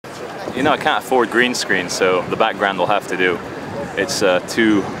you know, I can't afford green screen, so the background will have to do. It's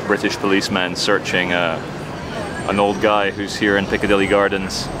two British policemen searching an old guy who's here in Piccadilly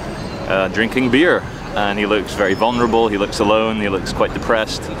Gardens drinking beer. And he looks very vulnerable, he looks alone, he looks quite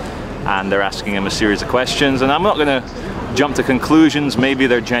depressed. And they're asking him a series of questions. And I'm not going to jump to conclusions. Maybe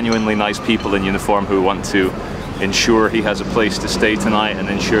they're genuinely nice people in uniform who want to ensure he has a place to stay tonight and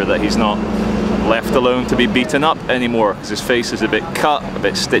ensure that he's not left alone to be beaten up anymore, because his face is a bit cut, a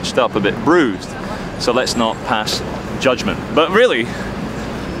bit stitched up, a bit bruised. So let's not pass judgment. But really,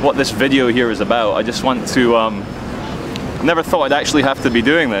 what this video here is about, I just want to, never thought I'd actually have to be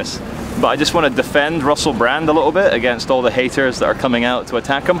doing this, but I just want to defend Russell Brand a little bit against all the haters that are coming out to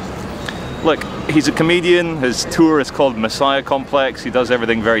attack him. Look, he's a comedian, his tour is called Messiah Complex, he does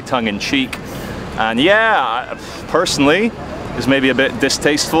everything very tongue-in-cheek, and yeah, personally, it's maybe a bit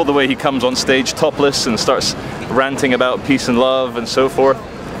distasteful the way he comes on stage topless and starts ranting about peace and love and so forth.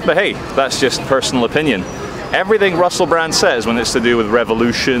 But hey, that's just personal opinion. Everything Russell Brand says when it's to do with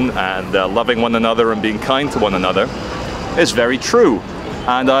revolution and loving one another and being kind to one another is very true.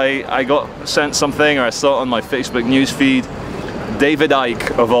 And I got sent something, or I saw it on my Facebook news feed. David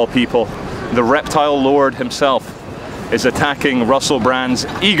Icke, of all people, the reptile lord himself, is attacking Russell Brand's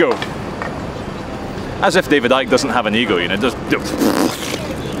ego. As if David Icke doesn't have an ego, you know,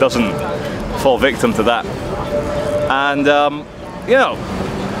 doesn't fall victim to that. And, you know,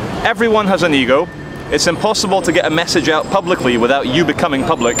 everyone has an ego. It's impossible to get a message out publicly without you becoming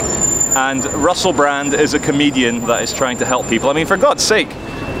public. And Russell Brand is a comedian that is trying to help people. I mean, for God's sake,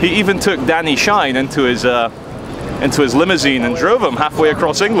 he even took Danny Shine into his limousine and drove him halfway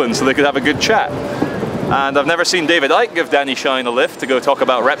across England so they could have a good chat. And I've never seen David Icke give Danny Shine a lift to go talk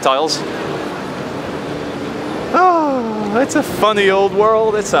about reptiles. Oh, it's a funny old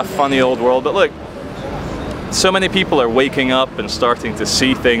world, it's a funny old world. But look, so many people are waking up and starting to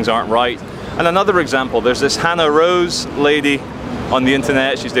see things aren't right. And another example, there's this Hannah Rose lady on the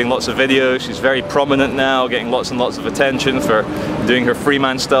internet. She's doing lots of videos, she's very prominent now, getting lots and lots of attention for doing her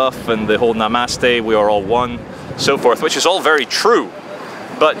Freeman stuff and the whole Namaste, we are all one, so forth, which is all very true.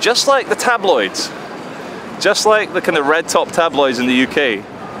 But just like the tabloids, just like the kind of red top tabloids in the UK,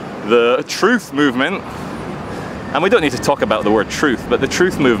 the truth movement, and we don't need to talk about the word truth, but the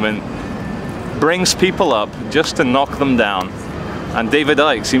truth movement brings people up just to knock them down. And David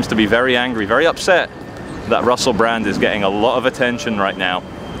Icke seems to be very angry, very upset that Russell Brand is getting a lot of attention right now.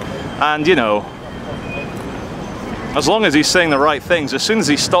 And you know, as long as he's saying the right things, as soon as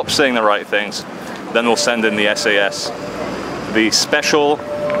he stops saying the right things, then we'll send in the SAS, the Special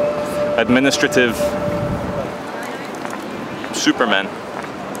Administrative Supermen.